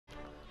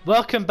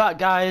Welcome back,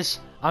 guys.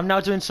 I'm now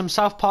doing some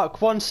South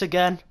Park once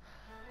again.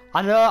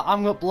 I know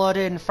I'm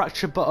uploading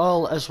Fractured But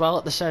Whole as well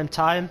at the same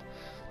time,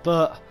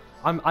 but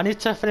I need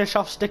to finish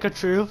off Stick of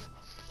Truth,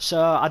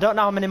 so I don't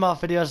know how many more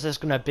videos there's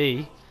gonna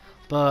be,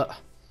 but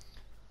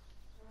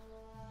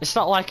it's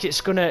not like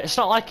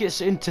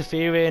it's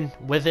interfering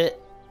with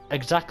it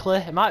exactly.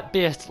 It might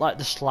be like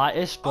the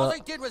slightest, but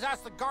what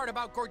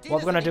we're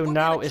gonna do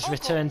now is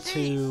return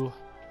to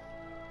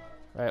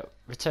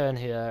return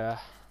here.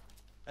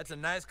 That's a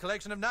nice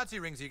collection of Nazi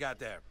rings you got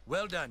there.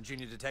 Well done,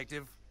 Junior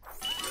Detective.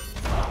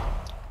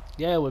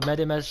 Yeah, we made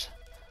him as...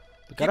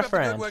 We got Keep a up the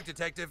friend. good work,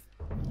 Detective.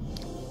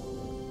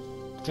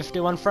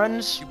 51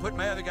 friends? You put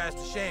my other guys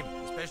to shame,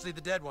 especially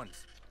the dead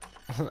ones.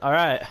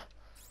 Alright.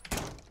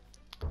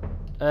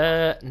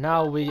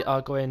 Now we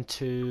are going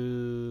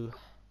to...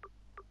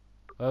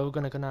 Where are we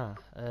gonna go now?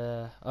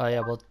 Oh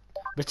yeah, well...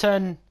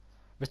 Return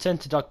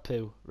to Dog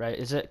Poo, right?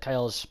 Is it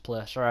Kyle's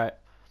place? Alright.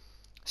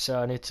 So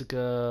I need to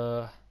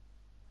go...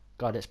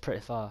 God, it's pretty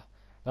far.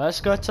 Right,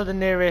 let's go to the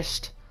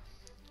nearest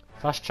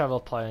fast travel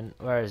point.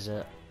 Where is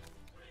it?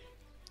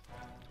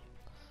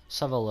 Let's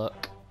have a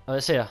look. Oh,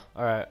 it's here.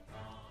 Alright.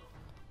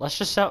 Let's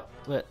just out.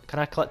 Wait, can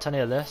I collect any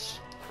of this?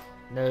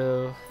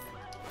 No.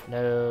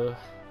 No.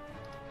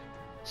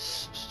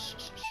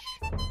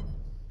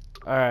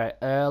 Alright,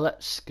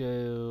 let's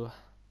go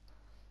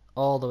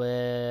all the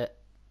way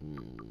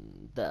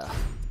there.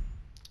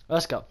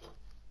 Let's go.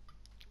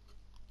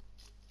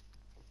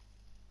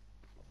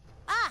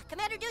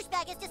 Commander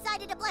Douchebag has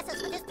decided to bless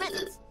us with his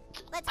presence.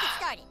 Let's get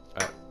started.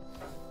 Right.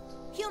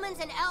 Humans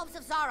and elves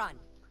of Zaron,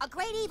 a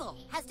great evil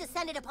has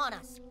descended upon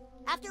us.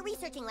 After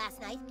researching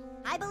last night,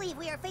 I believe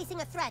we are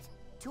facing a threat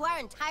to our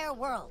entire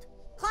world.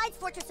 Clyde's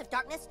Fortress of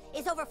Darkness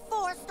is over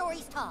 4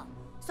 stories tall.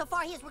 So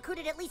far, he has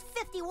recruited at least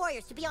 50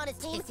 warriors to be on his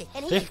team,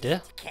 and he... 50?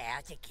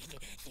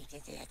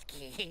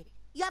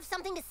 You have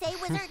something to say,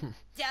 Wizard?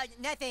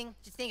 Nothing.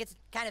 Just think it's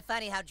kind of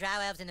funny how drow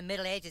elves in the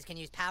Middle Ages can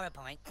use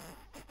PowerPoint.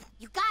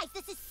 You guys,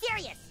 this is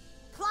serious!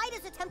 Clyde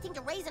is attempting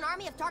to raise an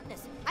army of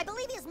darkness. I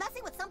believe he is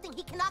messing with something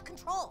he cannot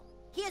control.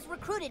 He has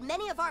recruited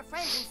many of our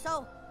friends, and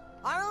so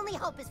our only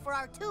hope is for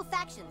our 2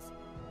 factions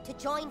to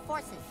join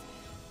forces.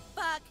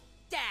 Fuck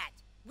that!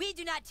 We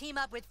do not team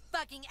up with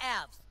fucking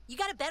elves. You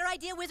got a better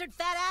idea, wizard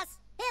fat ass?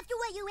 After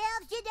what you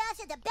elves did to us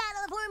at the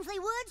Battle of Wormsley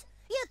Woods,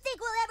 you think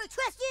we'll ever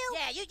trust you?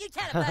 Yeah, you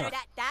tell it, Butter.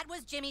 That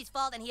was Jimmy's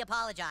fault and he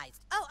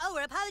apologized. Oh,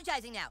 we're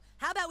apologizing now.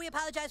 How about we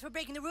apologize for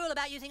breaking the rule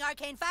about using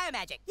arcane fire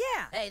magic?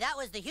 Yeah. Hey, that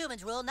was the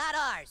humans' rule, not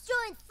ours.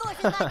 Join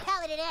forces, my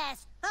paladin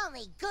ass.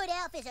 Only good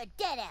elf is a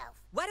dead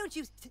elf. Why don't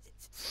you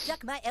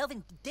suck my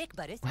elven dick,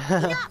 Butters?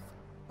 Enough!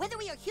 Whether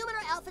we are human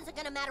or elf isn't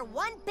gonna matter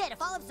one bit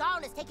if all of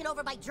Zaron is taken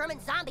over by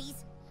German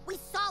zombies. We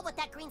saw what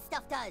that green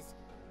stuff does.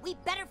 We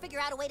better figure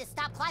out a way to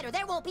stop Clyde or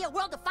there won't be a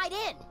world to fight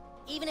in.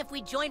 Even if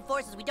we join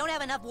forces, we don't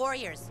have enough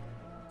warriors.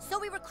 So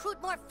we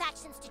recruit more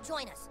factions to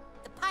join us.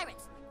 The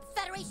Pirates,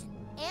 the Federation,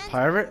 and...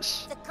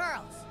 Pirates? The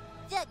girls.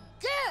 The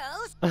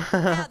girls?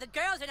 No, the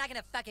girls are not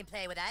gonna fucking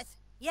play with us.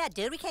 Yeah,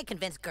 dude, we can't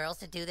convince girls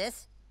to do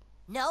this.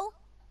 No,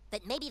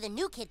 but maybe the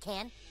new kid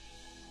can.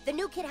 The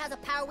new kid has a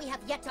power we have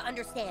yet to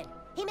understand.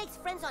 He makes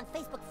friends on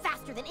Facebook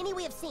faster than any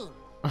we have seen.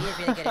 He is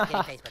really good at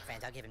getting Facebook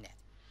friends, I'll give him that.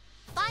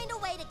 Find a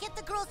way to get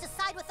the girls to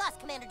side with us,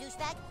 Commander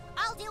Douchebag.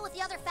 I'll deal with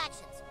the other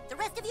factions. The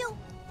rest of you,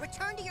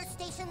 return to your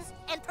stations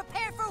and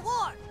prepare for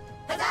war.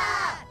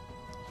 Huzzah!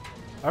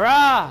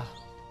 Hurrah!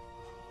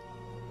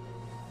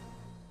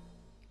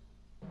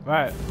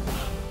 Right.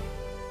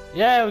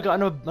 Yeah, we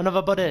got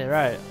another buddy,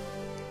 right.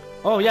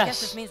 Oh, I yes.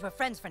 guess this means we're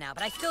friends for now,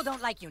 but I still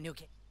don't like you, new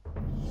kid.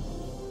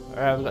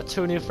 Alright, we've got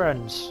 2 new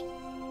friends.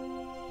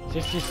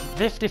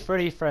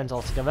 53 friends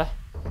altogether.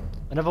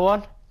 Another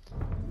one.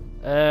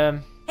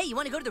 Hey, you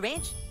want to go to the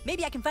ranch?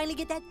 Maybe I can finally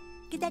get that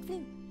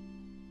food.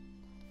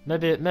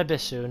 Maybe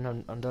soon.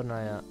 I'm done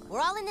now yet.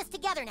 We're all in this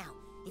together now.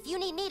 If you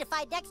need me to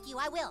fight next to you,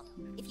 I will.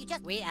 If you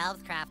just... We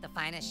elves craft the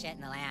finest shit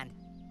in the land.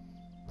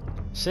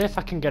 See if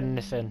I can get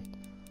anything.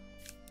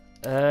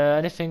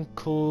 Anything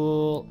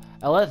cool?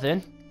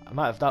 11. I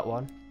might have that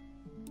one.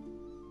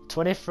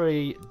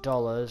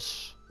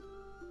 $23.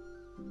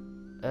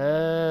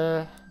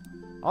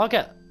 I'll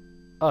get...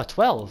 Oh,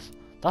 12.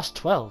 That's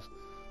 12.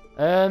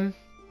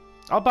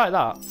 I'll buy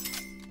that.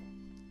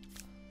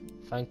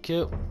 Thank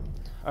you.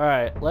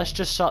 Alright, let's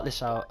just sort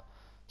this out.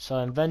 So,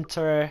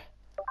 inventory.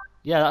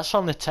 Yeah, that's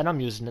only 10 I'm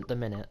using at the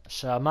minute.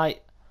 So, I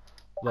might...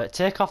 Wait,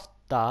 take off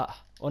that.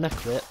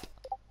 Unequip.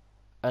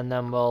 And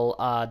then we'll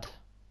add...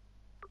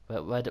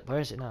 Wait, where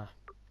is it now?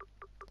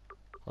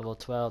 Level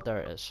 12, there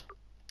it is.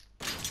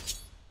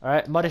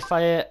 Alright,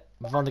 modify it.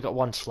 We've only got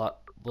 1 slot.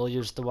 We'll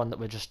use the one that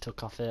we just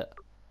took off it.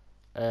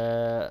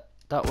 That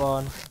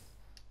one.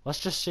 Let's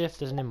just see if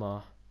there's any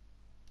more.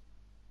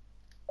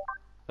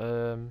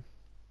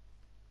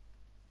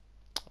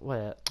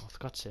 Wait, I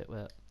forgot to say it,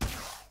 wait.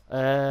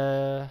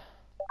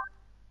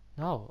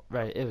 No,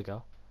 right, here we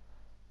go.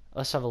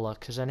 Let's have a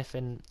look, is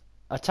anything...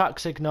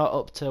 Attacks ignore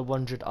up to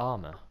 100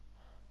 armor.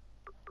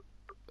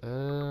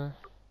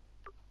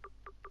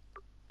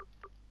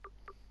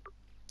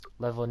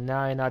 Level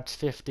 9 adds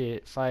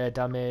 50 fire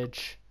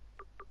damage.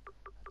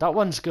 That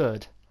one's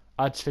good.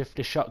 Adds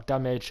 50 shock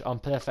damage on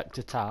perfect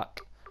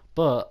attack.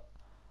 But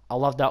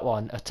I'll have that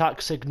one.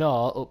 Attacks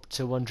ignore up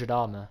to 100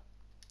 armor.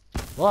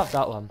 We'll have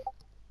that one.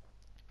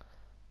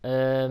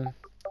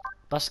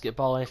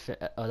 Basketball, anything.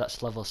 Oh,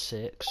 that's level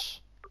 6.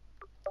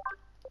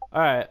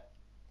 Alright.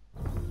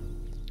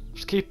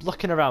 Just keep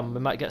looking around. We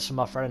might get some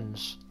more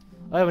friends.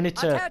 Oh, we need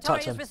to Our talk territory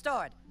to is him.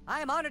 restored. I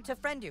am honored to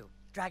friend you,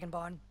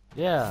 Dragonborn.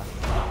 Yeah.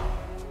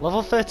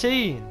 Level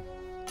 13.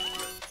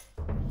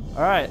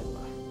 Alright.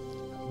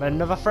 Made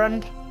another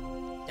friend?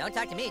 Don't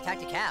talk to me, talk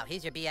to Cal.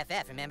 He's your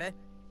BFF, remember?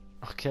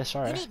 Okay,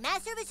 sorry. You need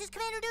mass services,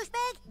 Commander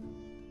Douchebag?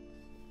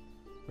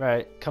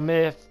 Right, can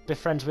we be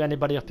friends with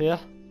anybody up here?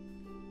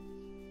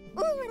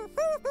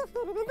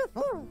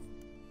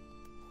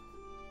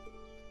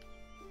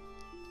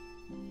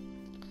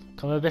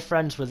 Can we be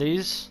friends with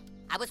these?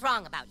 I was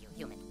wrong about you,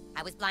 human.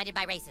 I was blinded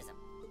by racism.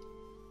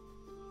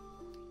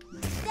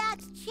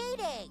 That's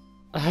cheating!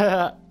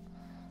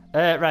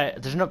 Right,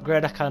 there's an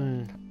upgrade I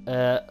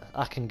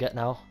can get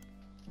now.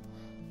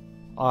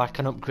 Or I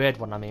can upgrade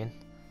one, I mean.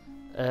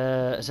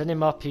 Is any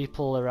more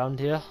people around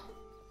here?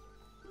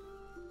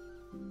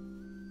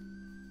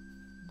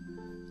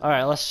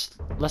 Alright,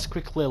 let's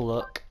quickly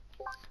look.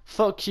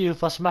 Fuck you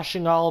for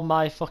smashing all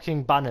my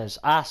fucking banners,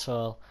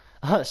 asshole.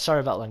 Sorry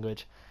about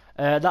language.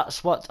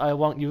 That's what I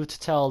want you to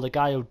tell the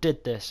guy who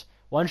did this.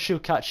 Once you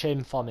catch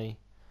him for me.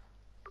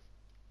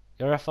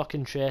 You're a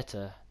fucking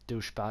traitor,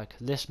 douchebag.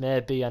 This may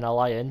be an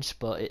alliance,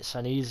 but it's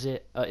an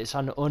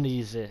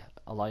uneasy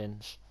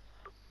alliance.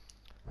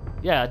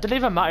 Yeah, it doesn't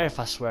even matter if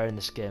I swear in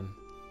this game.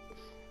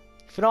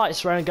 If you don't like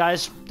swearing,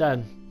 guys,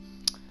 then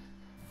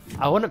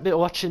I wouldn't be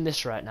watching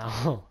this right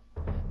now.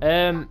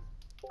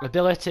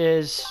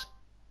 Abilities.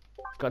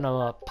 Got no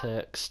more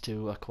perks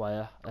to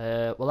acquire.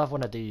 We'll have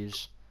one of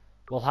these.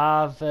 We'll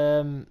have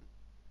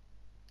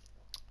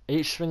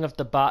each swing of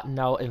the bat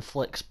now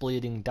inflicts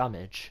bleeding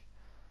damage.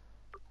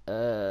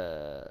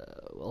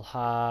 We'll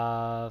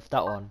have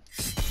that one.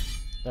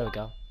 There we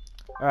go.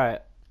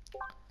 Alright.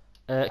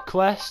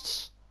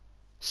 Quests.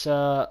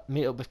 So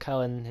meet up with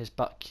Kyle in his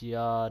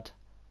backyard.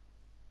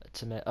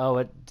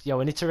 Yeah,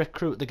 we need to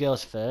recruit the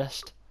girls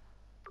first.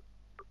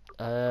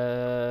 Who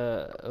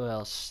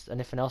else?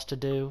 Anything else to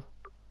do?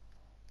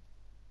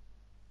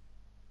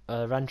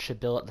 Rancher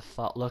Bill at the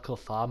local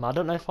farm. I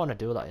don't know if I want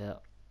to do that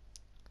yet.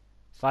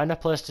 Find a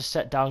place to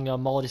set down your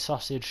mouldy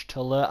sausage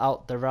to lure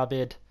out the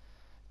rabid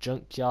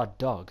junkyard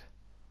dog.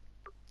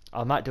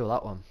 I might do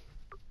that one.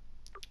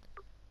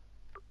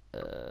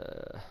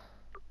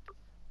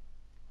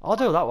 I'll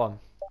do that one.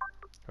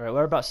 Right,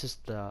 whereabouts is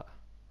that?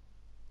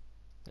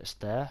 It's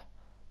there.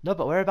 No,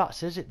 but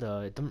whereabouts is it though?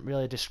 It doesn't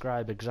really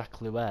describe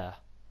exactly where.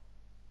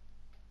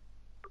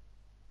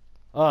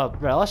 Oh,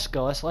 right, let's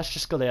go. Let's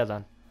just go there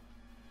then.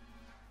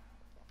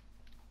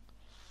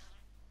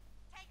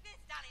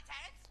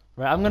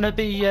 Right, I'm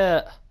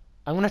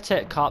gonna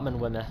take Cartman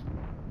with me.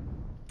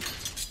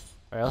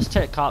 Alright, let's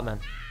take Cartman.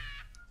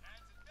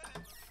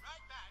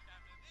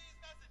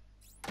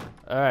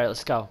 Alright,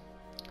 let's go.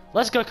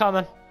 Let's go,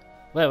 Cartman.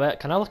 Wait,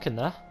 can I look in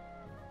there?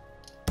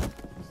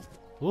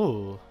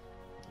 Ooh.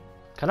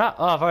 Can I?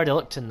 Oh, I've already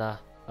looked in there.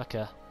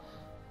 Okay.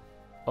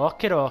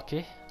 Okie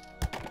dokie.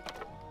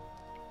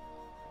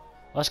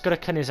 Let's go to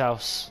Kenny's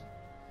house.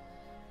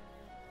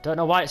 Don't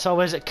know why it's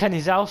always at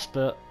Kenny's house,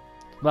 but...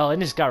 Well,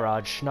 in his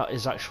garage, not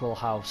his actual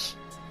house.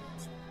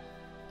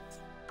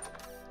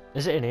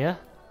 Is it in here?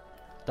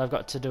 I've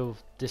got to do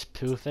this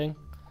poo thing.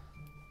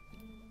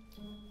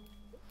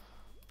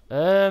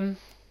 Let's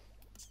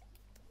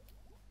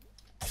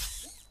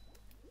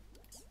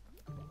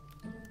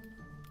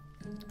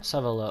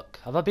have a look.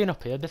 Have I been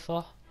up here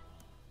before?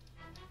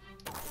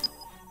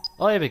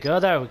 Oh, here we go.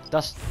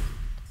 That's...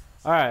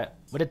 Alright,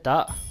 we did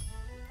that.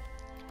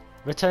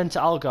 Return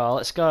to Algar.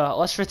 Let's go.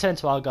 Let's return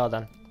to Algar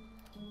then.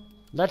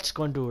 Let's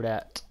go and do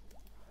that.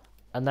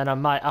 And then I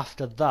might,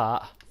 after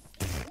that...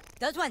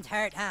 Those ones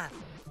hurt, huh?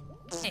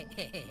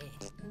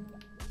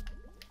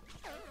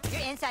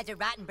 Your insides are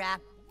rotten, brah.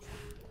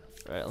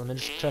 Right, let me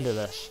just try and do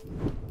this.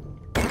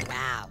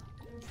 Wow.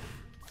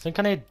 I think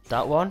I need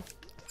that one.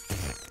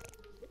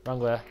 Wrong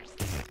way.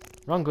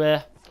 Wrong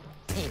way.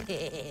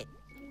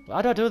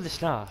 How do I do this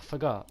now? I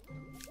forgot.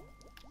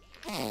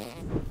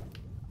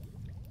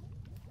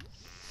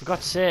 For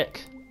God's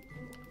sake.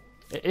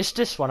 It's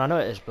this one, I know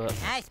it is, but...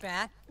 Nice,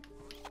 brah.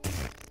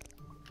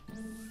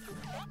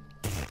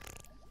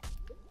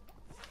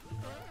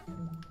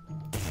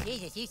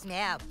 Jesus, you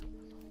smell.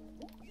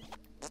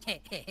 Is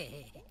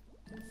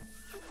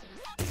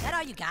that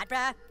all you got,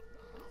 brah?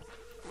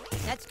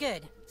 That's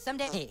good.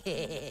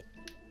 Someday...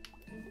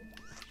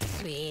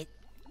 Sweet.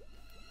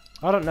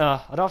 I don't know.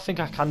 I don't think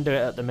I can do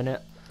it at the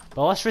minute.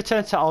 But let's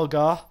return to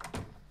Algar.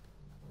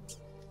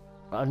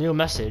 A new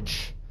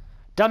message.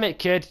 Damn it,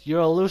 kid. You're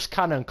a loose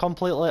cannon.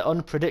 Completely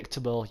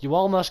unpredictable. You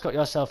almost got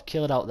yourself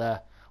killed out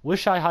there.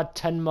 Wish I had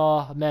 10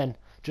 more men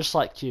just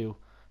like you.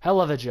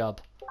 Hell of a job.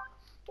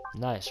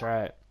 Nice,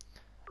 right.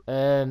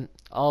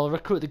 I'll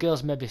recruit the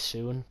girls maybe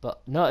soon,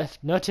 but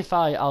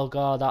notify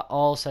Algar that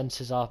all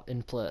sensors are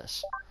in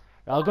place.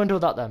 Right, I'll go and do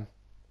that then.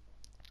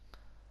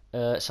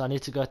 So I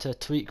need to go to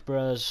Tweak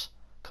Bros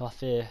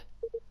Coffee.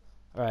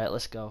 Alright,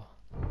 let's go.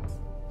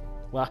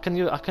 Well, I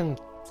can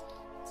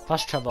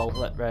fast travel,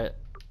 right.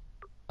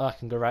 Oh, I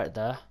can go right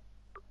there.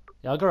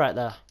 Yeah, I'll go right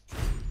there.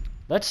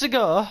 Let's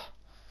go.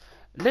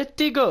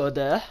 Let's go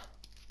there.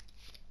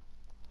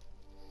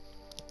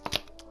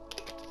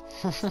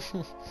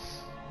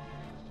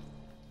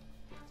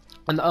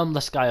 And the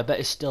homeless guy, I bet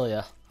he's still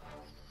here.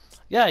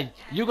 Yeah,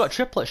 you got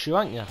triplets, you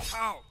ain't you?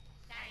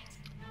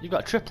 You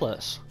got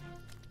triplets.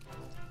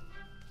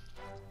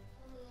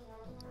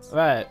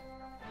 Right.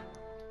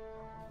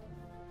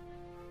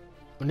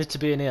 We need to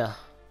be in here.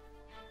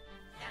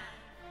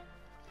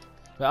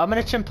 Right, how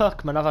many Chim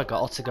Pokemon have I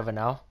got altogether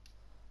now?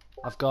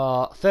 I've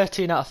got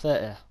 13 out of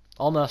 30.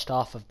 Almost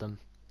half of them.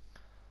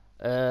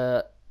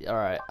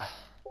 Alright.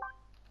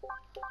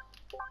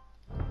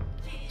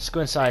 Let's go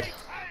inside.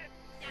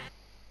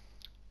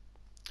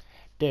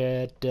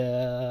 I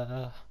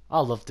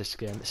love this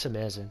game, it's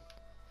amazing.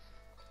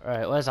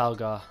 Alright, where's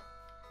Algar?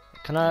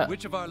 Can I...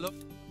 Which of our look?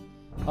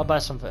 I'll buy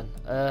something.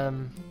 There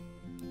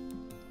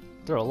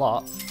are a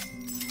lot.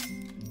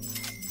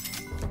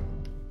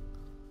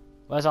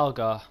 Where's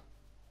Algar?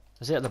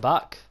 Is he at the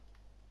back?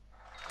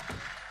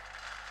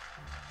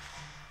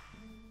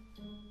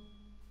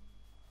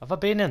 Have I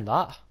been in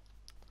that?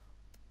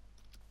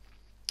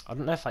 I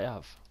don't know if I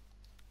have.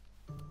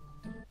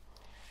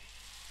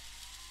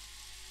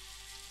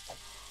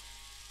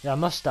 Yeah, I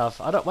must have.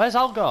 I don't. Where's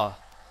Algar?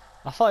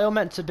 I thought he was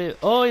meant to be.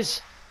 Oh,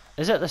 is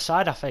at the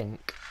side? I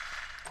think.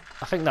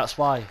 I think that's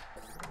why.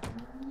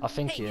 I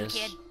think he is.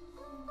 Kid.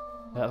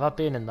 Yeah, have I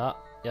been in that?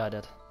 Yeah, I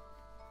did.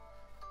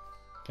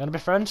 You wanna be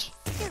friends?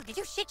 Dude, did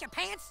you shit your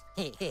pants?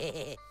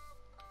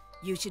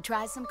 You should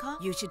try some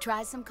coffee. You should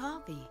try some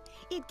coffee.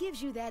 It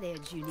gives you that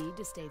edge you need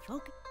to stay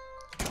focused.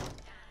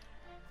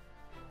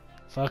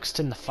 Focused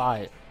in the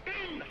fight.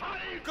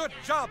 Good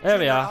job, There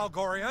we Junior are.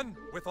 Algorian.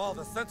 With all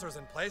the sensors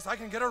in place, I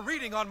can get a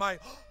reading on my...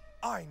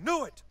 I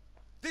knew it!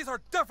 These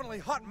are definitely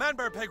hot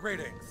Manbear Pig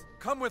readings.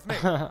 Come with me.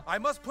 I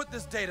must put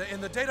this data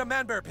in the data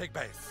Manbear Pig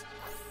base.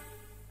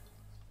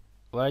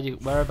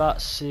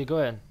 Whereabouts are you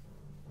going?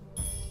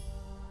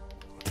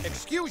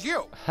 Excuse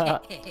you!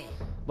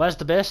 Where's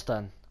the base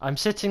then? I'm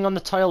sitting on the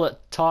toilet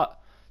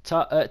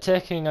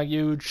taking a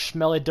huge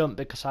smelly dump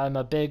because I'm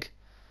a big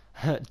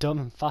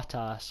dumb fat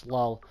ass.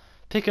 Lol.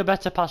 Pick a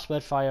better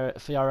password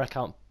for your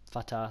account,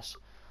 fat ass.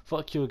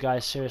 Fuck you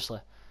guys, seriously.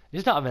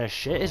 He's not having a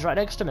shit, he's right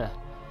next to me.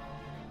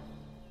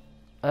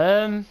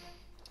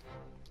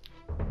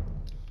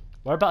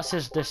 Whereabouts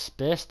is this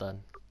base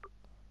then?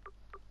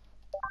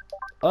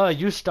 Oh,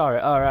 you start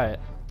it, alright.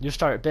 You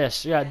start at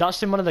base. Yeah,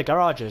 that's in one of the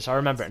garages, I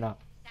remember it now.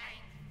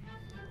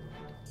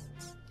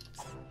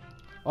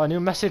 Oh, a new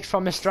message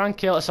from Mr.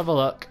 Anki, let's have a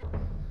look.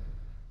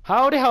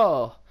 Howdy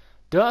ho!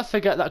 Don't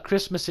forget that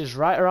Christmas is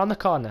right around the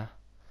corner.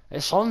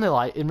 It's only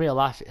like, in real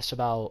life, it's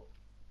about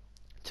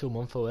 2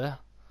 months away.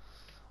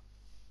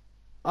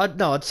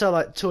 I'd say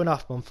like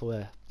 2.5 months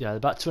away. Yeah,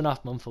 about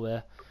 2.5 months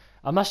away.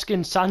 I'm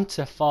asking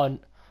Santa for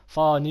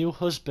a new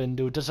husband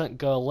who doesn't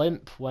go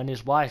limp when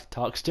his wife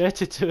talks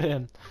dirty to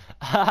him.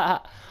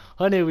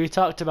 Honey, we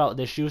talked about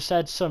this. You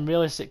said some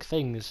really sick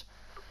things.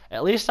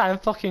 At least I'm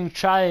fucking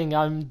trying.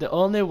 I'm the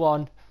only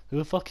one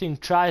who fucking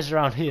tries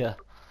around here.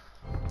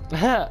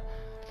 Mr.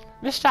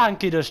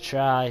 Anki does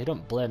try.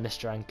 Don't blame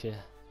Mr. Anki.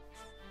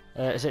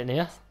 Is it in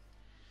here?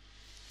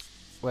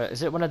 Wait,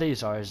 is it one of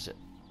these or is it...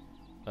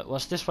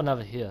 what's this one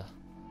over here?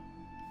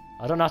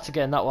 I don't know how to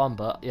get in that one,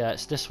 but yeah,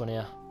 it's this one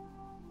here.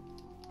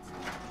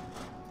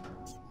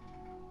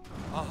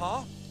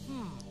 Uh-huh.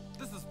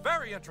 This is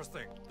very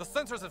interesting. The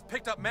sensors have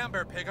picked up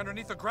Manbear Pig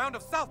underneath the ground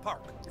of South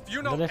Park. If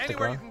you know Underneath the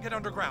anywhere you ground? can get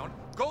underground,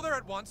 go there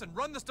at once and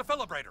run this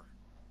defibrillator.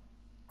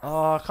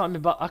 Oh, I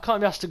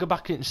can't be asked to go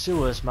back into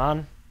sewers,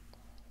 man.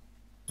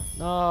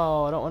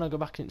 No, I don't want to go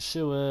back into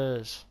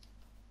sewers.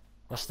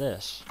 What's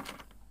this?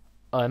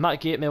 Oh, it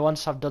might get me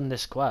once I've done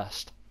this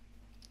quest.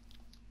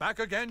 Back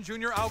again,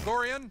 Junior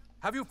Algorian?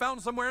 Have you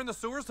found somewhere in the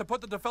sewers to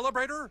put the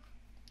defibrillator?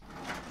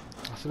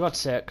 Oh, for God's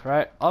sake,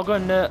 right? I'll go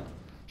and...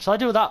 shall I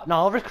do that? No,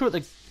 I'll recruit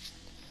the...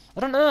 I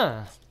don't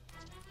know.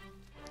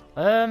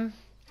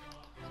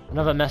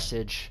 Another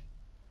message.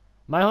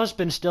 My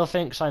husband still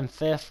thinks I'm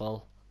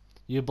faithful.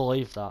 You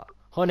believe that?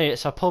 Honey,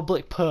 it's a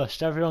public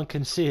post. Everyone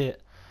can see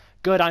it.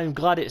 Good, I'm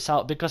glad it's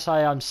out because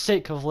I am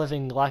sick of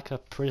living like a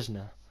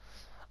prisoner.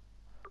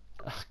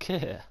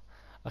 Okay.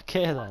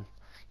 Okay then.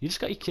 You just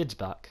got your kids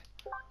back.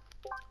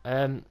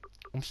 I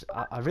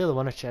really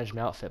want to change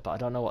my outfit, but I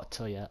don't know what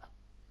to yet.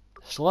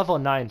 It's level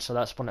 9, so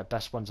that's one of the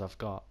best ones I've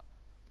got.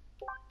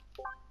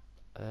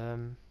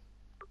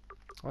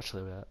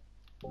 Actually, wait.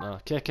 No,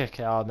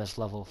 KKK Armor's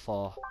level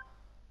 4.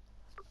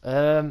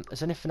 Is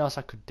there anything else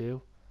I could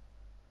do?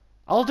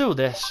 I'll do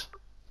this.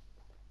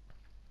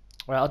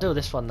 Right, I'll do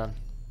this one then.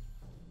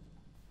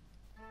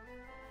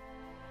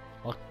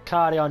 I'll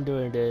carry on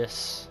doing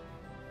this.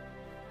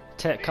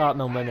 Take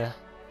Cartmill money.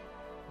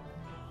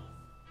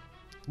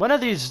 When are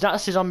these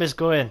Nazi zombies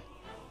going?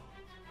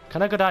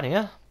 Can I go down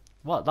here?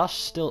 What? That's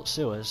still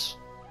sewers.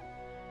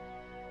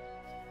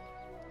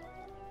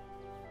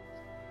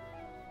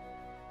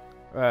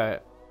 Right.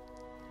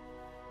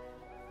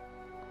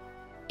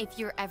 If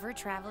you're ever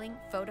traveling,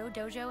 Photo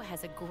Dojo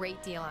has a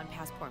great deal on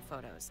passport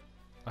photos.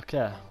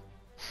 Okay.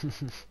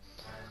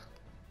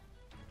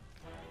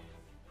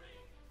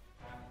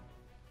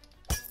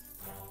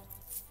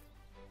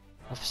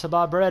 Officer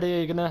Barbrady,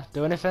 are you gonna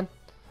do anything?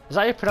 Is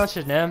that how you pronounce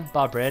his name?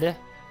 Barbrady?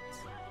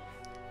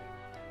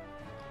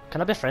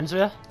 Can I be friends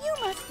with you? You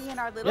must be in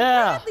our little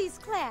Yeah. Bradley's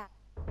class.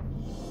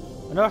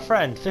 Another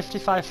friend.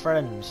 55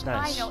 friends.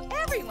 Nice. I know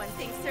everyone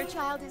thinks their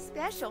child is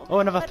special. Oh,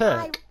 another but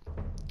perk.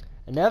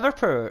 Another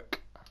perk.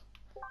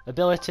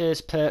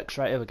 Abilities, perks.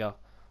 Right, here we go.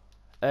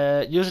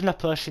 Using a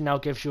potion now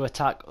gives you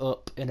attack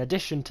up in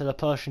addition to the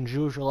potion's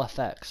usual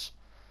effects.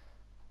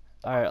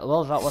 Alright,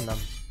 well, that one then.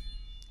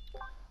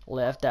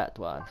 Leave that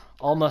one.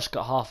 Almost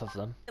got half of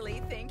them. I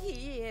really think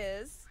he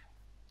is.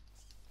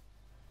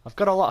 I've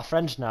got a lot of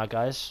friends now,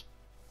 guys.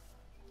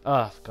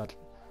 Oh, God.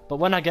 But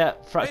when I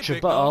get Fractured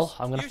Big Butthole, Nose,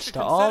 I'm going to you have to should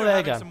start all the consider way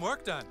having again. some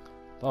work done.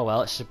 Oh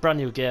well, it's a brand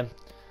new game.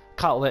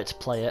 Can't wait to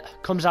play it.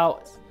 Comes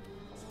out.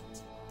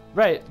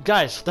 Right,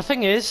 guys, the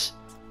thing is,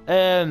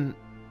 a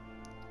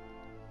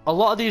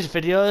lot of these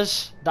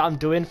videos that I'm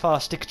doing for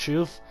Stick of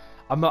Truth,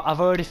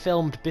 I've already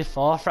filmed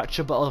before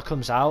Fractured Butthole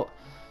comes out.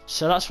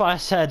 So that's why I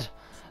said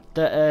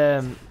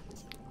that,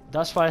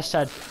 that's why I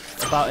said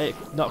about it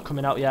not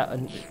coming out yet.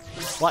 And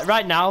like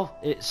right now,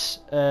 it's,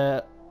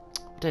 what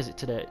is it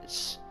today?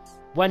 It's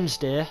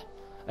Wednesday,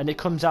 and it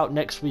comes out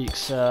next week,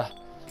 so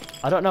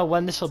I don't know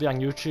when this will be on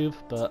YouTube,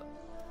 but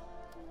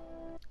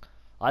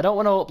I don't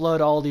want to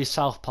upload all these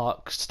South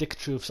Park Stick of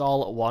Truths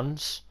all at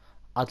once.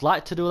 I'd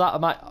like to do that. I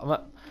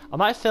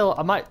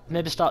might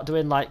maybe start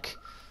doing like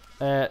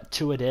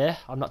 2 a day.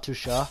 I'm not too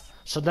sure.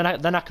 So then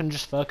I can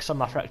just focus on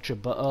my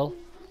Fractured Butthole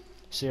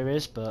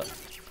series. But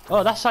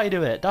oh, that's how you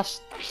do it. Is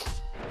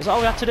that all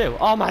we have to do?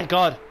 Oh my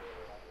God!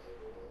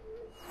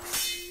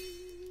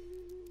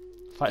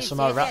 Fight some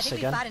more Seriously, I rats think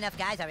again. we fought enough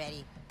guys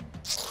already.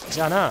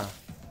 Yeah, I know.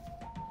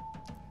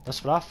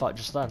 That's what I thought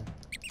just then.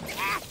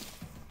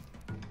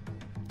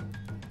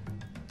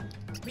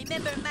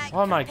 Remember my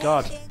Oh my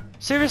God!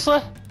 Seriously?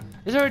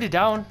 He's already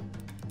down.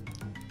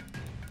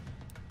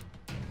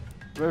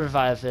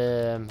 Revive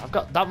him. I've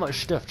got that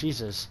much stuff.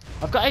 Jesus.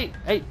 I've got eight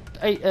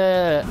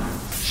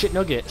shit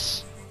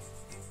nuggets.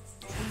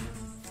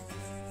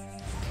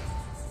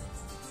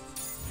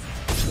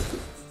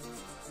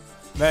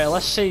 Right,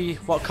 let's see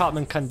what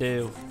Cartman can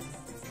do.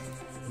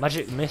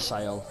 Magic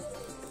missile.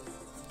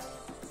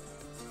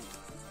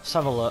 Let's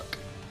have a look.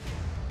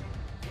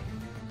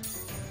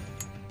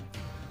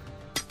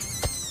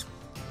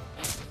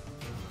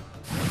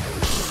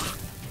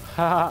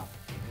 Haha.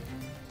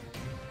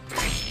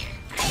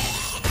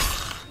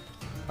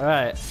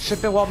 Alright,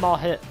 should be one more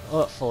hit,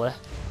 hopefully.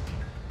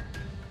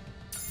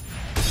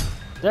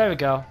 There we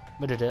go,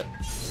 we did it.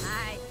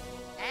 I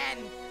am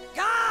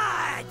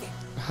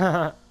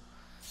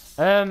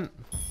God!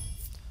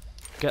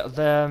 Get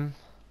them.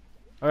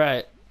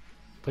 Alright,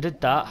 we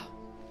did that.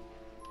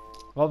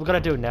 What we're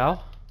gonna do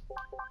now?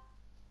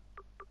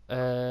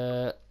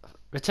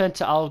 Return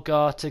to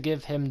Algar to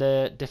give him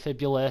the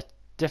defibrillator.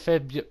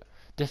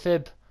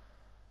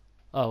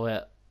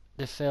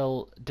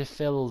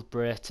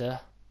 Defibrillator.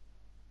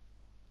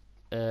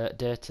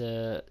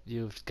 Data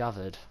you've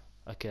gathered.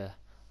 Okay.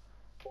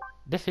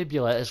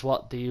 Defibrillator is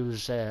what they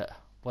use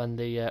when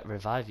they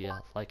revive you,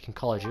 like in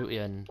Call of Duty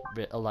and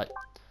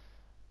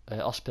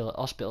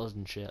hospitals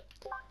and shit.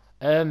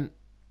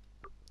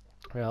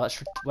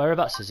 Right,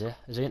 whereabouts is he?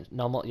 Is he in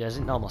normal? Yeah, he's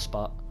in normal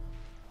spot.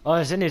 Oh,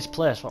 he's in his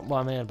place. What am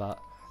I mean about?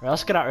 Right,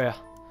 let's get out of here.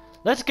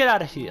 Let's get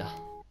out of here.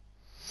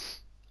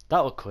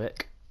 That was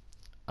quick.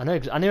 I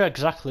knew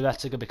exactly where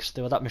to go because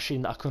there was that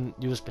machine that I couldn't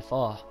use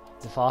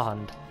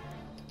beforehand.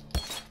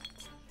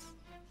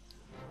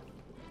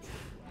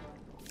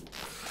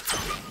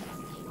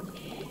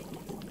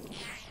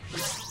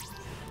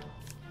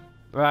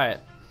 Right.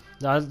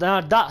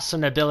 Now that's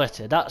an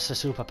ability. That's a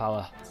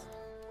superpower.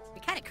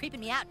 You're kind of creeping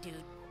me out, dude.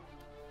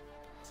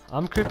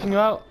 I'm creeping you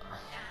out.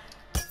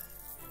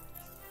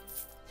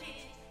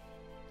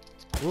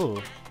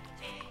 Ooh.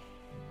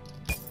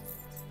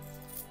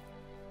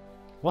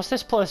 What's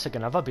this place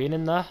again? Have I been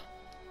in there?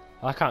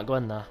 Oh, I can't go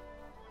in there.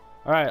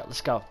 Alright,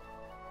 let's go.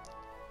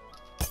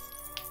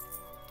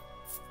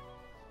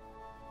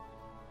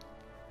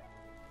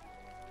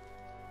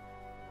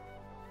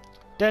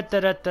 Can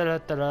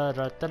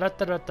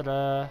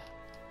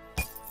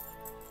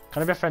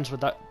I be friends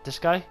with this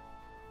guy?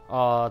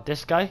 Or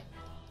this guy?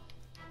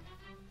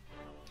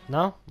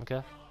 No?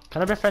 Okay.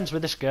 Can I be friends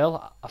with this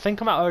girl? I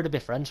think I might already be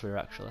friends with her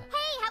actually.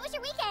 Hey, how was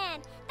your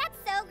weekend? That's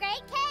so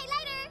great.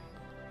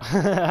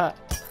 Okay, later.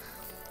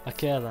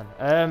 Okay then.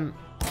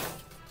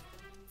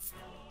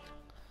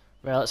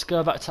 Right, let's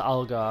go back to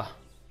Algar.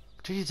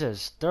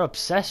 Jesus, they're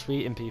obsessed with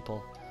eating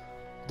people.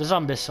 The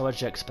zombies, so what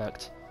do you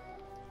expect?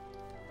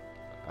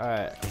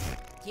 Alright.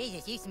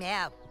 Jesus, you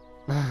smell.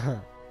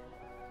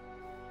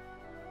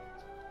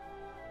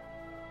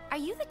 Are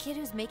you the kid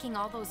who's making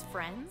all those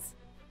friends?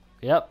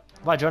 Yep.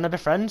 Why, do you want to be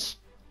friends?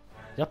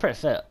 You're pretty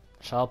fit,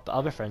 so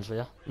I'll be friends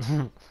with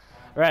you.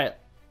 Right.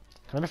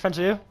 Can I be friends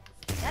with you?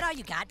 Is that all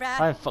you got, bruh?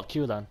 Fine, fuck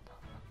you then.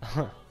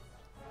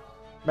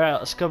 Right,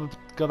 let's go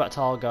back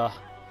to Olga.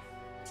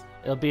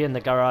 It'll be in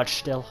the garage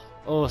still.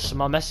 Oh, some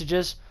more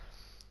messages.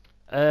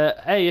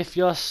 Hey, if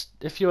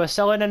you were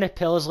selling any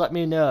pills, let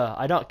me know.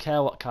 I don't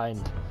care what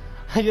kind.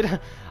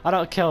 I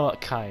don't care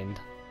what kind.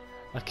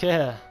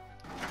 Okay.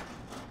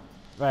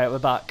 Right, we're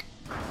back.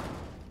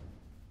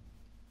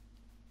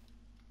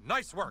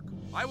 Nice work.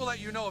 I will let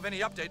you know of any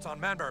updates on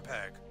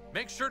Manberpeg.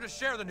 Make sure to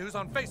share the news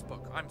on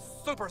Facebook. I'm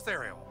super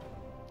serial.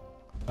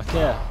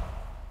 Okay.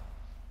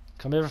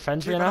 Can we be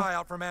friends with Keep you an now? eye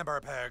out for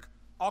Manberpeg.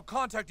 I'll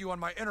contact you on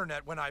my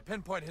internet when I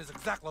pinpoint his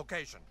exact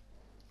location.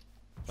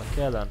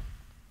 Okay then.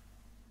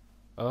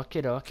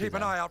 Okay, okay. Keep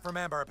an eye out for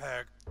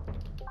Manberpeg.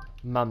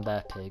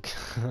 Manberpig.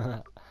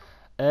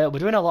 We're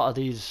doing a lot of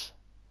these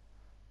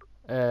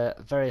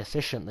very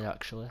efficiently,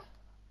 actually.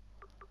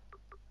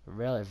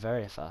 Really,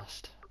 very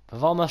fast.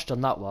 We've almost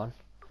done that one.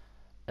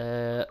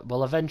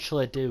 We'll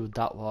eventually do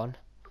that one.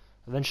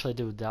 Eventually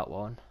do that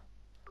one.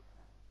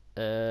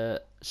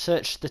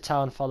 Search the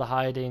town for the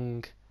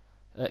hiding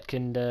at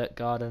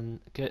kindergarten.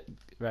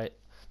 Right.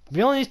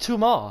 We only need 2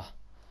 more.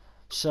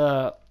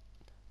 So,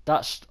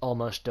 that's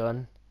almost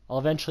done. I'll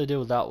eventually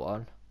do that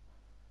one.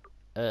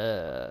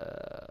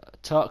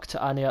 Talk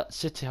to Annie at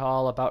City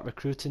Hall about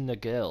recruiting the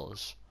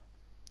girls.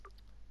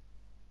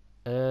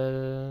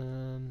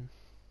 Shall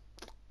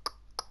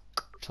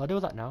I do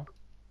that now?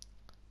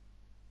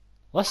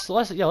 Let's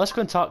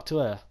go and talk to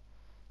her.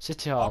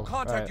 City Hall. I'll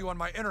contact right. you on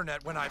my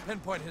internet when I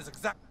pinpoint his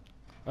exact.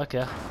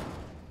 Okay.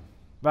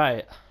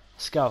 Right.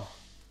 Let's go.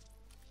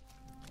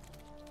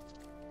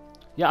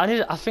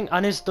 Yeah, I think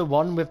Annie's the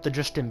one with the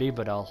Justin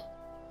Bieber doll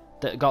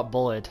that got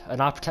bullied, and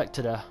I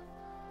protected her.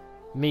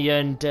 Me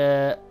and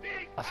I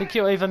think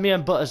it was either me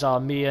and Butters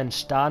or me and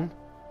Stan.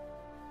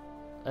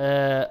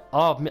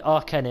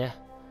 Or Kenny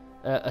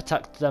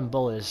attacked them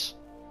bullies.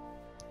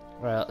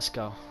 Right, let's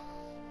go.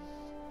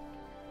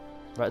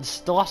 Right, this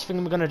is the last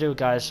thing we're gonna do,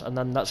 guys, and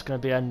then that's gonna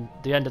be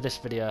the end of this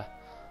video.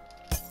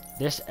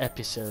 This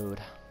episode.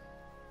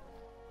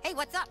 Hey,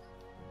 what's up?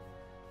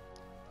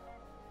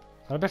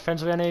 Can I be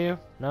friends with any of you?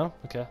 No?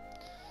 Okay.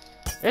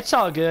 It's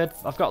all good.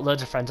 I've got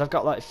loads of friends. I've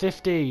got like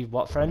 50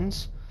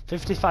 friends?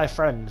 55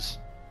 friends.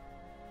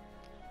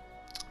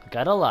 I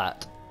got a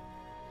lot.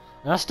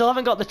 And I still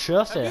haven't got the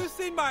trophy. Have you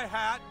seen my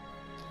hat?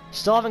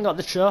 Still haven't got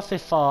the trophy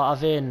for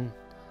having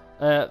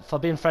for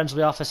being friends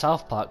with Arthur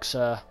South Park,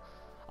 so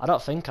I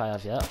don't think I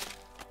have yet.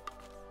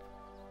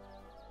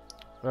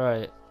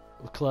 Right,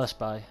 we're close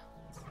by.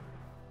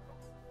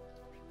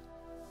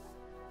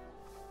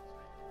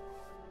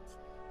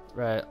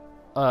 Right,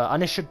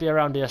 Annie should be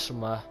around here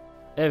somewhere.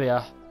 Here we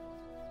are.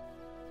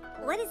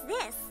 What is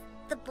this?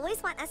 The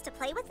boys want us to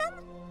play with them?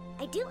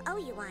 I do owe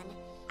you one.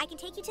 I can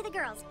take you to the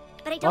girls,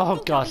 but I don't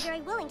think they'll be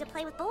very willing to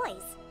play with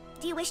boys.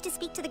 Do you wish to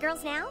speak to the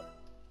girls now?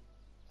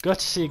 Go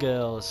to see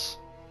girls.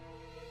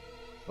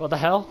 What the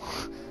hell?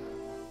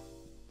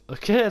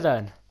 Okay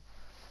then.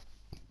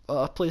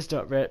 Oh, please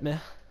don't rape me.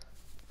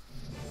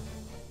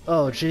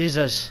 Oh,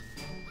 Jesus.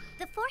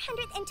 The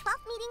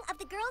 412th meeting of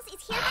the girls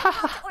is hereby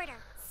called to order.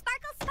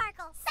 Sparkle,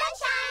 sparkle.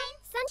 Sunshine!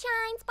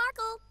 Sunshine,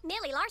 sparkle.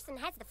 Millie Larson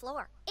has the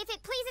floor. If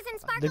it pleases and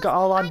sparkles, They got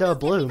Orlando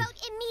Bloom. I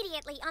vote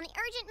immediately on the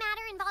urgent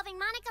matter involving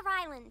Monica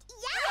Ryland.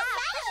 Yes,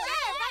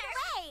 sure, right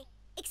away.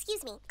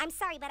 Excuse me, I'm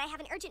sorry, but I have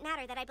an urgent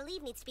matter that I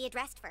believe needs to be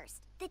addressed first.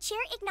 The chair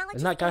acknowledges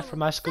Isn't that guy Annie. from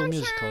My School Sunshine,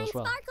 Musical as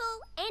well?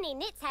 Sparkle. Annie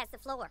Nitz has the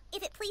floor.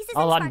 If it pleases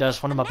Orlando's and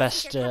sparkles, one of my a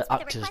best messenger comes with a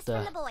actors request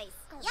there. from the boys.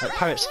 Like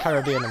Pirates of the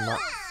Caribbean and that.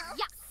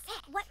 Yes.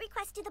 What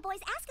request did the boys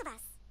ask of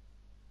us?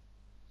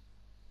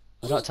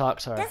 I don't talk,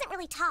 sorry. Doesn't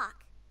really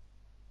talk.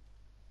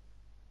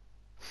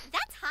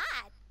 That's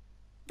hot.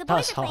 The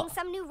That's boys are playing hot.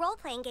 some new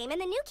role-playing game, and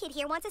the new kid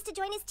here wants us to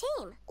join his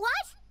team.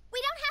 What?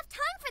 We don't have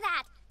time for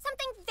that.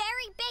 Something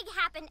very big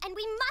happened, and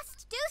we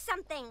must do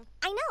something.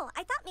 I know.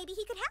 I thought maybe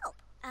he could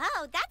help.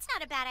 Oh, that's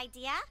not a bad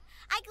idea.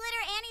 I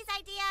glitter Annie's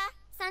idea.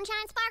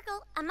 Sunshine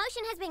Sparkle, a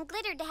motion has been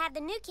glittered to have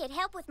the new kid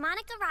help with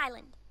Monica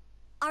Ryland.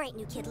 All right,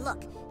 new kid,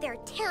 look. There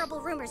are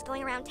terrible rumors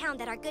going around town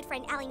that our good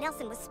friend Allie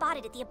Nelson was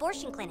spotted at the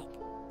abortion clinic.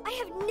 I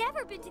have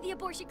never been to the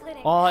abortion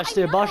clinic. Oh, it's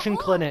the abortion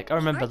clinic. I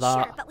remember We aren't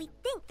that. Sure, but we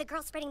think the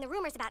girl spreading the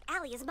rumors about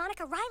Allie is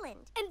Monica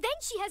Ryland. And then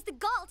she has the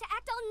gall to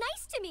act all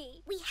nice to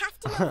me. We have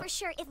to know for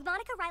sure if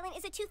Monica Ryland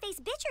is a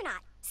two-faced bitch or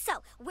not.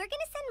 So, we're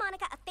gonna send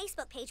Monica a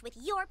Facebook page with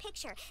your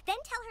picture. Then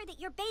tell her that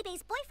you're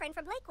Bebe's boyfriend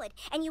from Lakewood,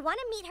 and you want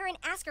to meet her and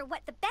ask her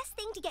what the best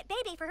thing to get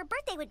Bebe for her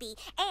birthday would be,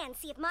 and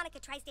see if Monica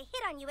tries to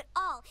hit on you at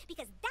all,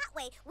 because that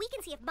way we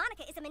can see if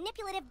Monica is a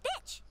manipulative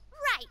bitch.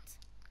 Right.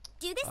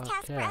 Do this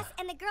task for us,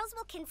 and the girls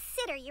will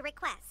consider your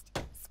request.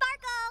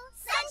 Sparkle!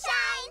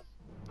 Sunshine!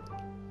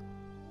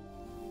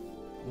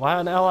 Why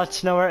on hell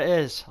I'd know where it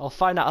is? I'll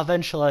find out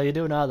eventually, you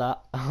do know that.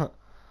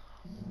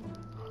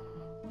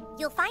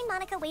 You'll find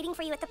Monica waiting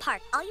for you at the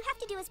park. All you have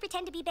to do is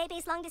pretend to be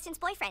Bebe's long-distance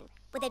boyfriend.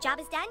 When the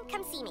job is done,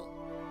 come see me.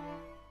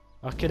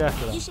 Okay, okay You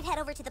then. should head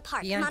over to the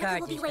park. Be on Monica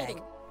guard, will be douchebag.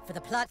 waiting. for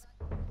the plot.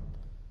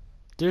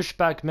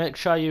 Douchebag, make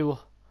sure you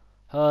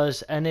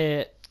hose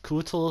any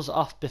Kootles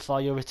off before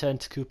you return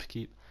to Cooper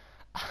Keep.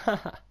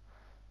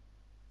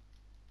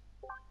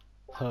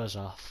 Hose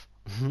off.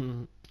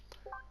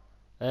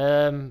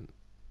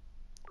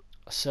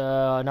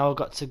 So now I've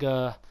got to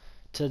go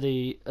to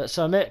the.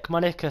 So make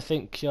Monica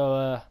think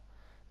you're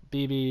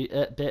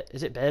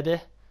is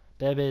it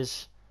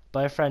Baby's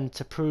boyfriend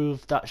to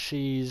prove that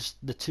she's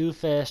the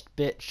two-faced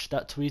bitch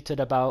that tweeted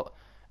about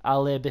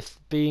Ali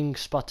being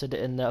spotted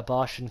in the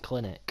abortion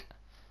clinic.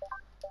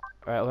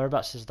 Alright,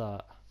 whereabouts is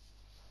that?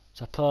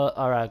 So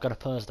alright, I've got to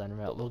pose then.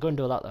 Right, we'll go and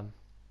do that then.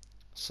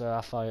 So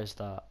how far is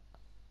that?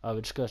 Oh,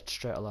 we just go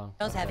straight along.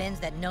 Girls have ends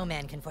that no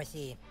man can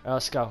foresee. Alright,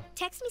 let's go.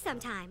 Text me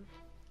sometime.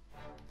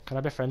 Can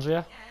I be friends with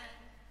you?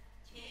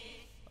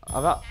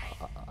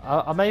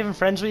 Am I even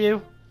friends with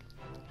you?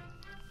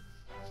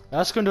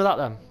 Let's go and do that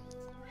then.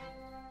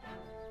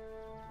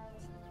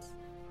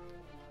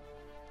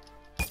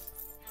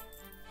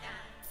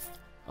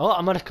 A lot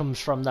of money comes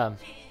from them.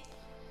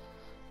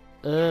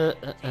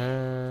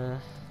 Alright.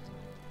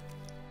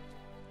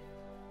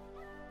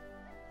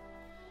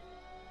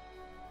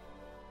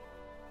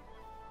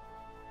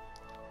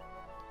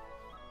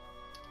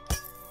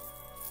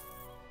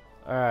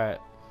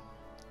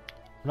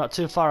 Not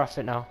too far off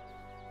it now.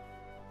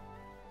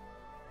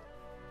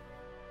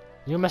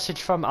 New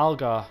message from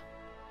Algar.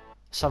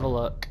 Let's have a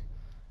look.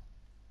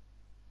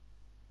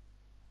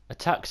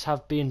 Attacks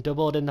have been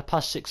doubled in the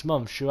past 6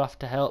 months. You have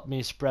to help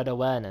me spread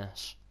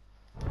awareness.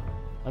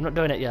 I'm not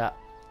doing it yet.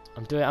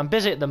 I'm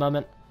busy at the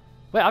moment.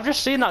 Wait, I've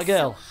just seen that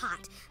girl. So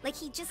hot. Like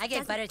he just I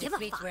gave butter to give a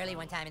Sweet fuck. Swirly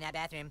one time in that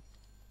bathroom.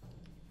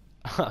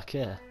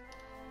 Okay.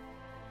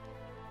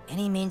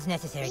 Any means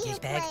necessary,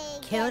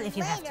 douchebag. Kill if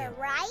you have to.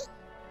 Right?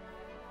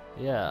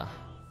 Yeah.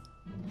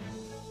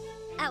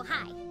 Oh,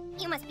 hi.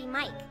 You must be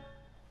Mike.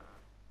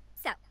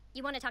 So,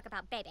 you want to talk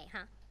about Bebe,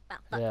 huh? Well,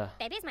 look, Yeah.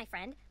 Bebe's my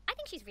friend. I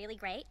think she's really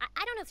great.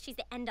 I don't know if she's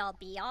the end-all,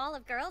 be-all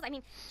of girls. I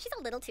mean, she's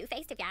a little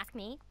two-faced if you ask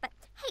me. But,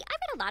 hey, I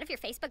read a lot of your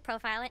Facebook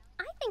profile, and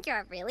I think you're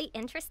a really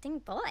interesting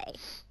boy.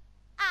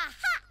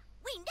 Aha!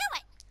 We knew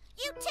it!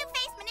 You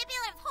two-faced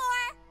manipulative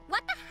whore!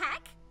 What the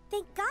heck?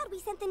 Thank God we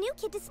sent the new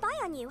kid to spy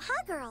on you,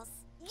 huh, girls?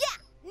 Yeah!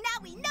 Now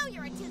we know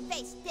you're a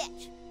two-faced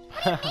bitch!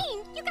 What do you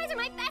mean? You guys are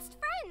my best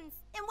friends.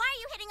 Then why are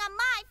you hitting on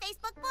my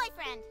Facebook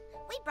boyfriend?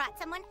 We brought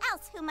someone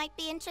else who might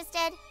be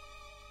interested.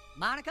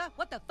 Monica,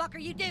 what the fuck are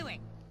you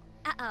doing?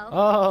 Uh-oh.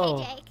 Oh.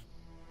 Hey, Jake.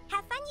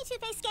 Have fun, you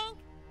two-faced skank.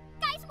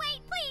 Guys, wait,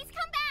 please,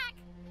 come back.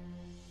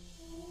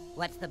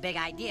 What's the big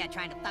idea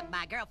trying to fuck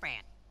my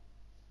girlfriend?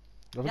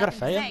 Well, we gotta Nothing to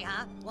fight say, him.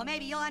 huh? Well,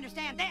 maybe you'll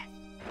understand this.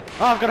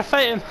 Oh, I've gotta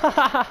fight him.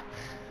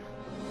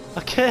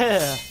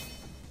 Okay.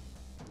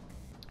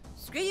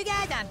 Screw you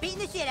guys, I'm beating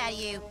the shit out of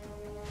you.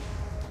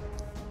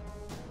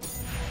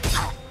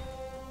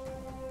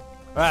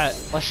 Right,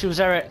 let's choose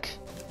Eric.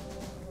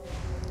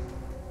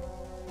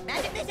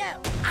 Magic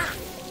missile!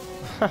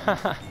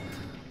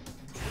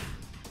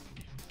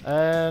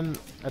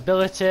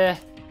 Ability.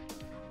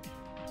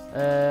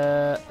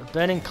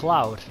 Burning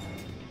Cloud.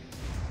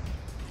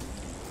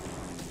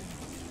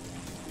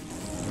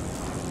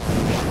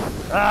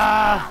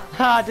 Ah!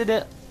 I did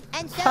it.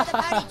 And so the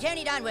party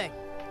journeyed onward.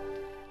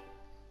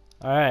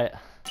 Alright.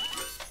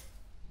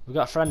 We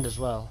got a friend as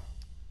well.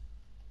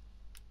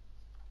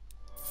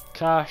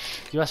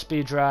 Cash,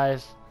 USB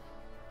drive.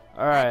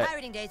 My Alright.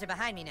 pirating days are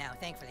behind me now,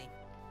 thankfully.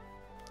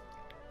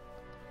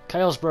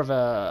 Kyle's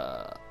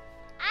brother.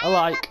 I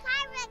like.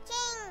 Pirate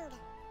King!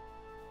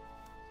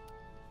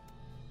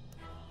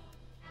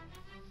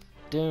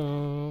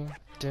 Do.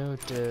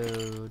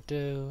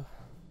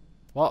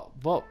 What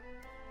am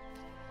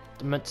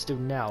I meant to do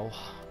now?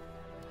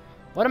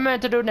 What am I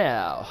meant to do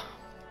now?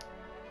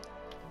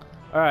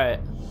 Alright.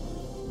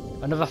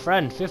 Another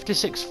friend.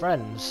 56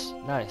 friends.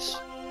 Nice.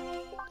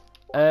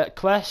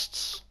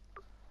 Quests.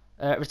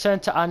 Return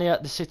to Annie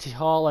at the city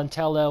hall and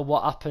tell her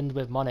what happened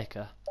with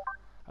Monica.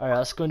 Alright,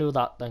 let's go and do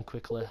that then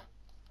quickly.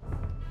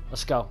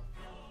 Let's go.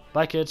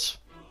 Bye, kids.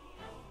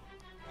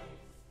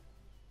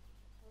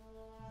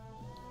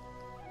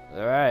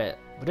 Alright,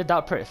 we did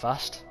that pretty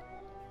fast.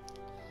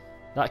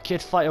 That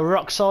kid fight a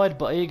rock solid,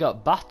 but he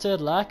got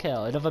battered like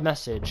hell. Another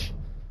message.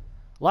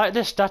 Like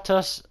this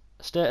status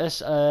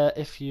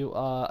if you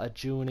are a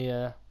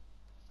junior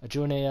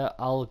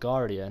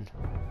Algarian.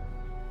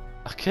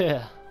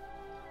 Okay.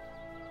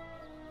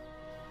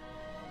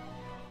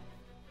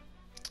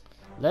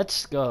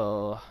 Let's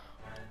go.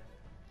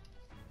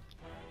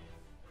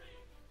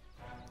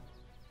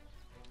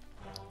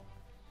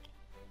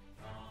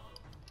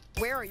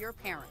 Where are your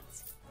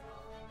parents?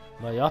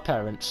 Where are your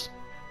parents?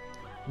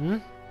 Hmm?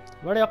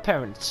 Where are your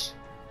parents?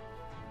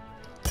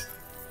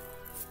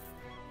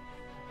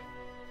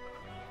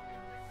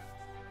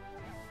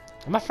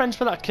 Am I friends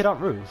with that kid on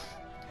roof?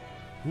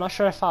 I'm not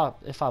sure if I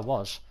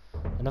was.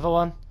 Another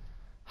one.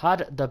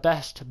 Had the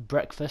best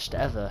breakfast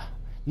ever.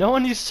 No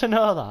one used to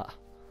know that.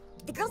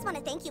 The girls want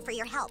to thank you for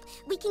your help.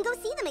 We can go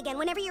see them again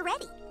whenever you're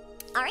ready.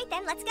 All right,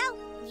 then, let's go.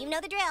 You know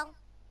the drill.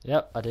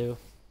 Yep, I do.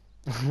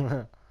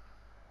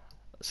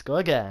 Let's go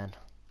again.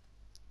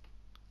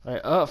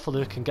 Right,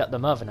 hopefully we can get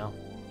them over now.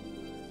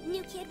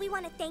 New Kid, we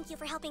want to thank you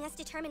for helping us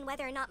determine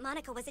whether or not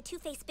Monica was a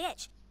two-faced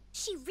bitch.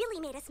 She really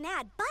made us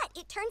mad, but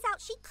it turns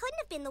out she couldn't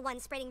have been the one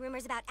spreading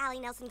rumors about Allie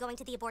Nelson going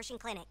to the abortion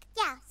clinic.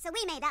 Yeah, so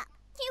we made up.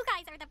 You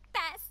guys are the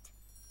best.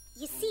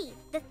 You see,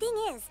 the thing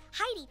is,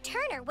 Heidi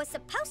Turner was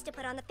supposed to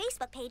put on the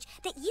Facebook page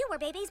that you were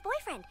Bebe's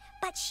boyfriend,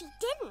 but she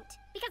didn't.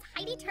 Because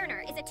Heidi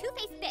Turner is a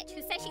two-faced bitch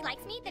who says she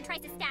likes me, then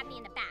tries to stab me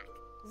in the back.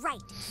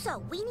 Right. So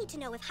we need to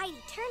know if Heidi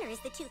Turner is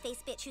the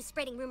two-faced bitch who's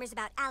spreading rumors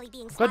about Allie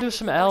being Go slapped do at the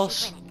something abortion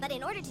else. clinic. But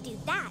in order to do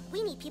that,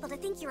 we need people to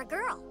think you're a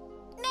girl.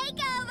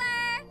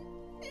 Makeover!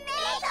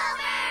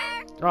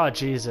 Makeover! Oh,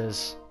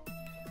 Jesus.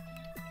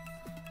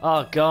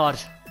 Oh, God.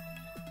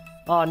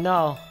 Oh,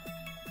 no.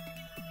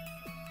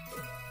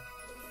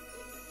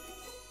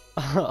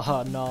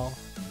 Oh, no.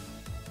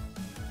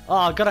 Oh,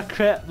 I gotta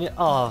create me.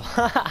 Oh.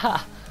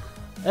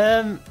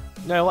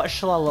 No, what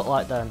shall I look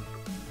like then?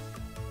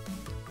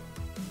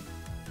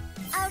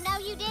 Oh, no,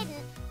 you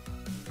didn't.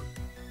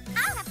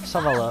 I'll have to Let's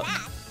have a look.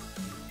 that.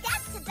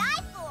 That's to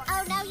die for.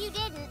 Oh, no, you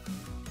didn't.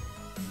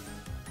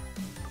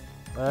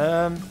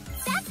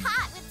 That's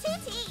hot with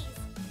two T's.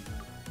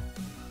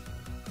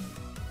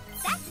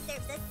 That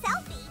deserves a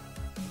selfie.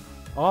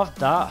 I'll have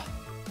that.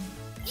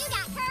 You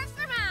got curves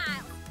for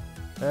miles.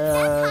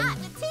 That's hot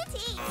with two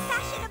T's.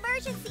 Fashion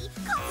emergency.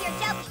 You're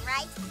joking,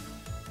 right?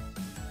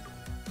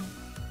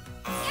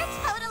 You're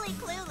totally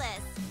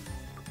clueless.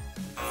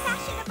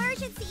 Fashion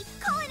emergency.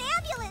 Call an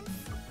ambulance.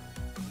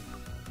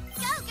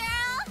 Go,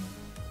 girl.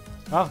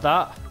 I'll have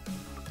that.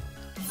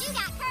 You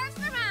got curves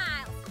for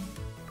miles.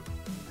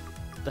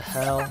 The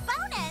hell. For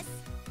bonus.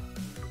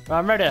 Right,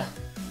 I'm ready. Are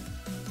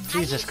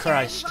Jesus you sure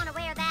Christ. you want to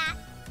wear that?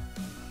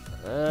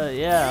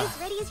 Yeah. You're as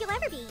ready as you'll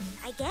ever be,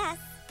 I guess.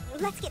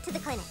 Let's get to the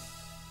clinic.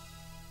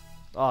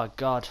 Oh,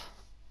 God.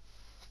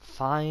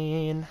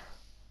 Fine.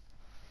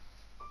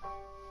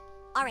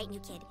 All right, new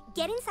kid.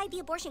 Get inside the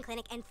abortion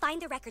clinic and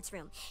find the records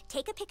room.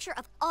 Take a picture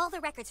of all the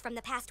records from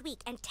the past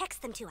week and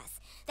text them to us.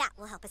 That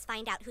will help us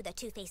find out who the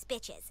two-faced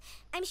bitch is.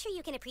 I'm sure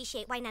you can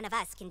appreciate why none of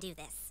us can do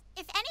this.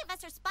 If any of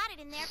us are spotted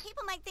in there,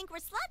 people might think we're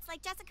sluts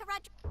like Jessica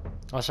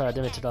Rodriguez. Oh, sorry, I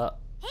didn't mean to do that.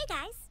 Hey,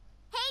 guys.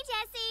 Hey,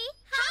 Jessie.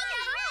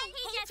 Hi.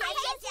 Hey, Jessie.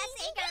 Hi,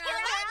 Jessie. Hey,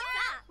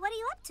 girl. What are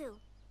you up to?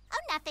 Oh,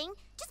 nothing.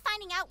 Just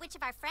finding out which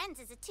of our friends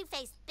is a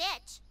two-faced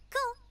bitch.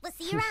 Cool. We'll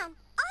see you around.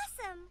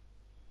 Awesome.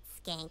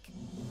 Skank.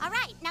 All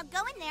right, now go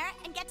in there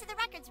and get to the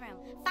records room.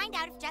 Find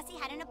out if Jessie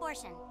had an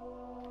abortion.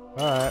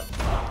 Alright.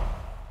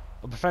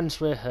 I'll be friends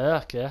with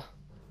her, okay.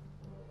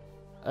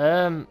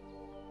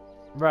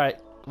 Right,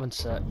 one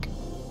sec.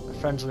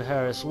 Friends with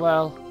her as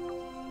well.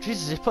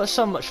 Jesus, he put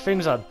so much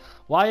things on.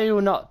 Why are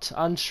you not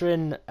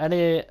answering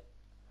any...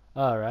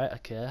 Alright,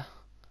 okay.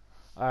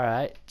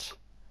 Alright.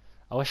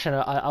 I wish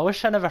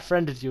I never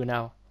friended you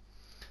now.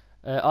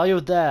 Are you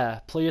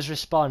there? Please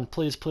respond.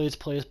 Please, please,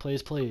 please,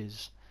 please,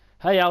 please.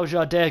 Hey, how's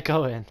your day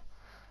going?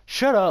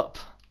 Shut up.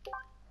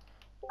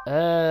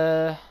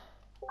 Oh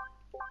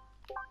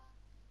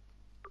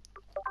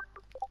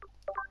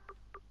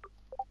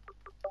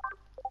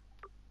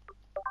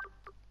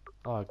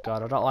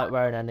God, I don't like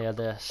wearing any of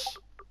this.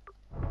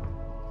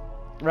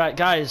 Right,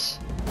 guys,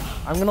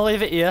 I'm gonna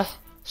leave it here.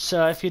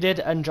 So if you did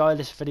enjoy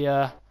this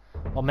video,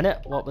 1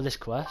 minute, what with this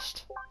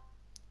quest?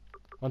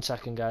 1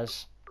 second,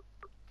 guys.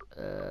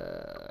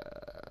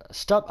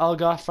 Stop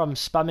Olga from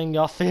spamming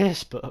your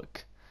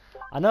Facebook.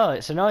 I know,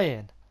 it's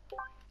annoying.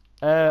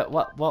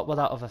 What was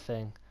that other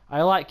thing?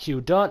 I like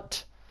you.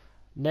 Don't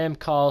name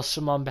call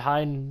someone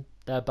behind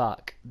their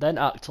back. Then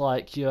act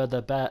like you're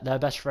their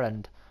best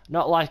friend.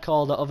 Not like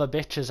all the other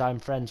bitches I'm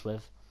friends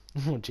with.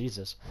 Oh,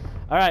 Jesus.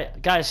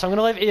 Alright, guys, so I'm going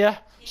to leave it here.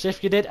 So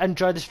if you did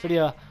enjoy this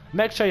video,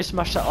 make sure you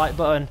smash that like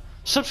button,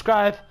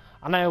 subscribe,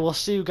 and I will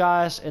see you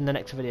guys in the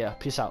next video.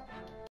 Peace out.